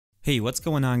Hey, what's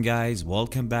going on guys?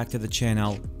 Welcome back to the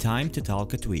channel. Time to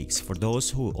talk tweaks for those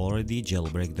who already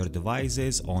jailbreak their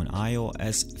devices on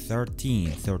iOS 13,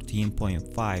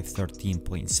 13.5,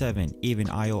 13.7, even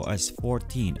iOS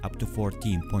 14 up to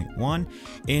 14.1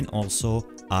 and also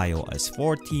iOS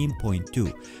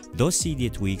 14.2. Those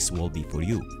Cydia tweaks will be for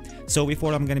you. So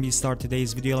before I'm gonna start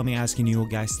today's video, let me asking you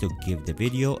guys to give the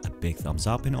video a big thumbs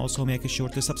up and also make sure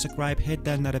to subscribe, hit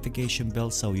that notification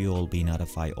bell so you'll be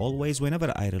notified always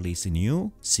whenever I release a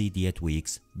new Cydia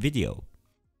tweaks video.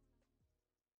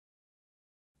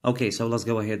 Okay, so let's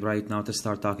go ahead right now to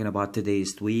start talking about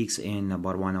today's tweaks, and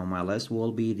number one on my list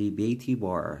will be the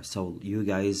BTBar. So you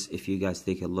guys, if you guys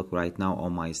take a look right now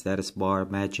on my status bar,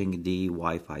 matching the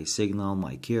Wi-Fi signal,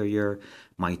 my carrier,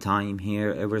 my time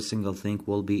here, every single thing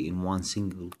will be in one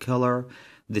single color.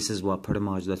 This is what pretty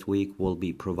much that tweak will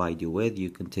be provide you with. You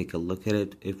can take a look at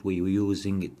it if we're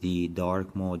using the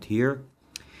dark mode here.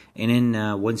 And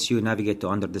then once you navigate to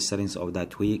under the settings of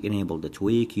that tweak, enable the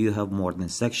tweak, you have more than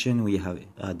section. We have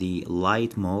the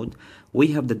light mode, we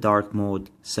have the dark mode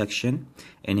section,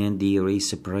 and then the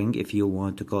respring. If you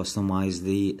want to customize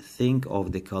the thing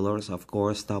of the colors, of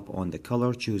course, tap on the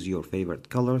color, choose your favorite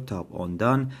color, tap on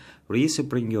done,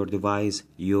 respring your device,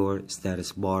 your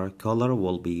status bar color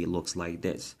will be looks like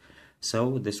this.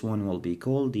 So this one will be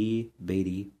called the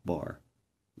BTBar.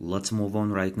 Let's move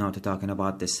on right now to talking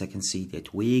about the second Cydia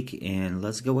tweak, and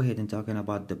let's go ahead and talking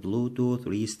about the Bluetooth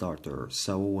restarter.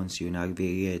 So once you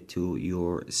navigate to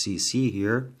your CC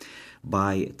here,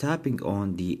 by tapping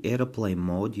on the airplane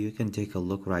mode, you can take a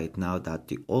look right now that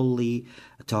the only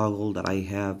toggle that I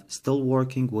have still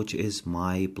working, which is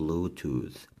my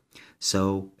Bluetooth.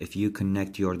 So if you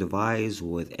connect your device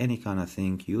with any kind of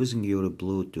thing using your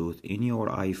Bluetooth in your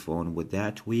iPhone with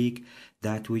that tweak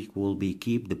will be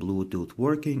keep the Bluetooth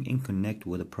working and connect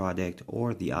with the product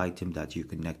or the item that you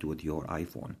connect with your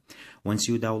iPhone. Once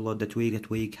you download the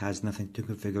tweak has nothing to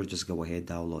configure, just go ahead,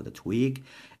 download the tweak,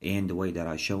 and the way that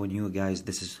I'm showing you guys,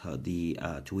 this is how the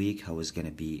tweak, how it's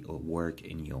gonna be work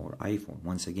in your iPhone.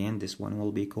 Once again, this one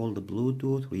will be called the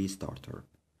Bluetooth restarter.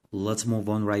 Let's move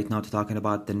on right now to talking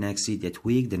about the next Cydia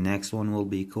tweak. The next one will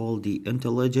be called the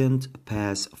Intelligent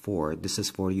Password. This is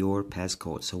for your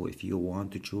passcode. So if you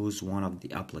want to choose one of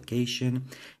the application,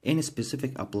 any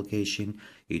specific application,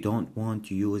 you don't want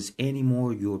to use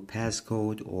anymore your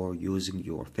passcode or using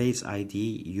your Face ID,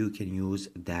 you can use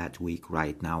that tweak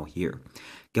right now here.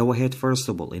 Go ahead, first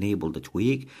of all, enable the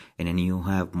tweak, and then you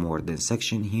have more than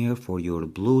section here for your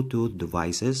Bluetooth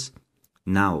devices.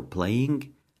 Now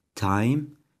playing,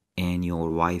 time, and your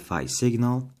Wi-Fi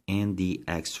signal, and the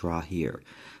extra here.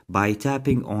 By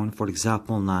tapping on, for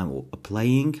example, now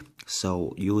playing,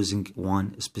 so using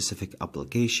one specific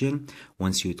application,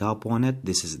 once you tap on it,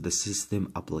 this is the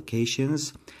system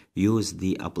applications. Use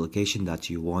the application that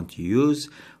you want to use.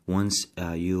 Once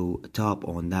you tap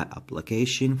on that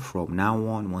application, from now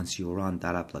on, once you run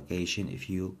that application, if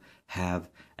you have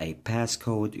a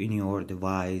passcode in your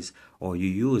device or you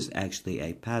use actually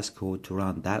a passcode to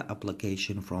run that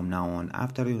application, from now on,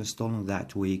 after you installing that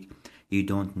tweak, you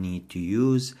don't need to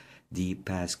use the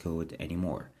passcode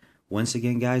anymore. Once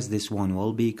again guys, this one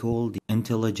will be called the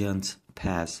Intelligent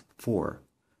Password.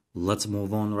 Let's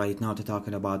move on right now to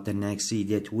talking about the next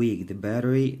Cydia tweak, the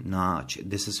BatteryNatch.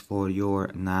 This is for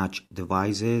your notch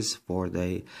devices, for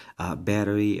the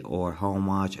battery or how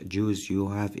much juice you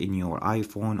have in your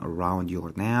iPhone around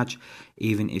your notch.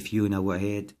 Even if you go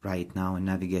ahead right now and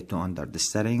navigate to under the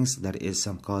settings, there is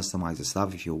some customized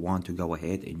stuff if you want to go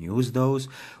ahead and use those.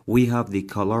 We have the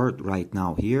color right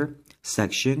now here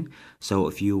section, so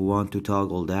if you want to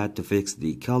toggle that to fix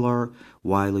the color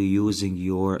while using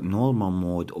your normal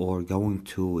mode or going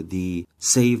to the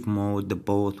save mode, the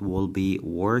both will be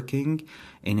working.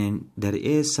 And then there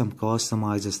is some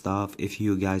customized stuff. If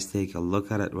you guys take a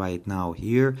look at it right now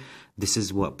here, this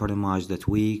is what pretty much the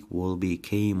tweak will be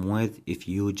came with. If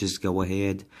you just go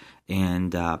ahead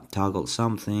and toggle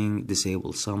something,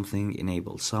 disable something,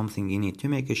 enable something, you need to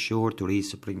make sure to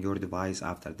respring your device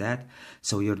after that,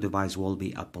 so your device will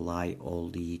be apply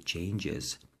all the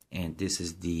changes. And this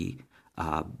is the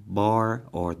bar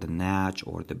or the notch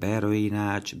or the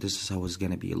BatteryNatch. This is how it's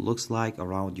gonna be looks like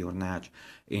around your notch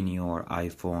in your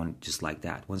iPhone, just like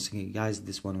that. Once again guys,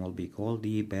 this one will be called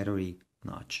the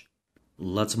BatteryNatch.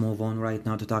 Let's move on right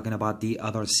now to talking about the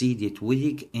other Cydia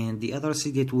tweak, and the other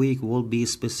Cydia tweak will be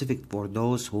specific for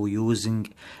those who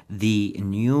using the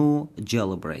new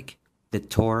jailbreak, the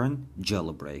Taurine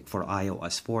jailbreak for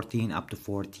iOS 14 up to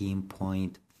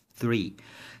 14.5. 3.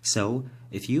 So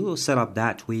if you set up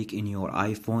that tweak in your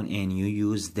iPhone and you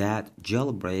use that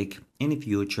jailbreak in the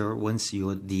future, once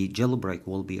the jailbreak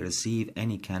will be received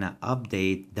any kind of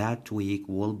update, that tweak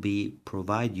will be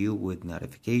provide you with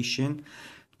notification,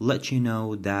 let you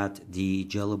know that the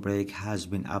jailbreak has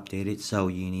been updated, so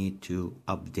you need to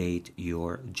update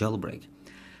your jailbreak.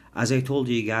 As I told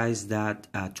you guys, that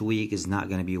tweak is not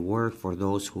going to be work for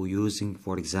those who using,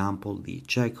 for example, the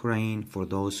Checkra1n. For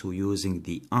those who using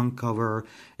the Unc0ver,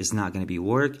 it's not going to be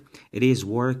work. It is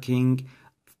working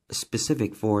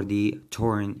specific for the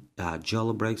Taurine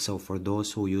jailbreak. So for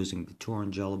those who using the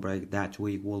Taurine jailbreak, that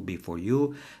tweak will be for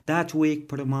you. That tweak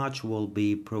pretty much will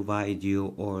be provide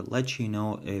you or let you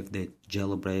know if the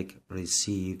jailbreak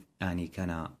receive any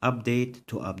kind of update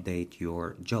to update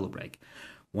your jailbreak.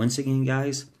 Once again,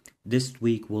 guys, this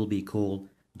tweak will be called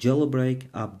Jailbreak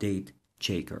Update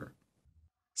Checker.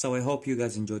 So I hope you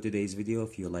guys enjoyed today's video.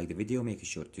 If you like the video, make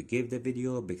sure to give the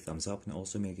video a big thumbs up, and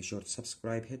also make sure to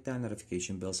subscribe, hit that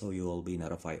notification bell so you will be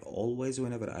notified always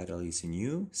whenever I release a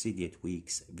new Cydia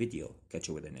tweaks video. Catch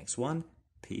you with the next one.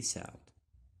 Peace out.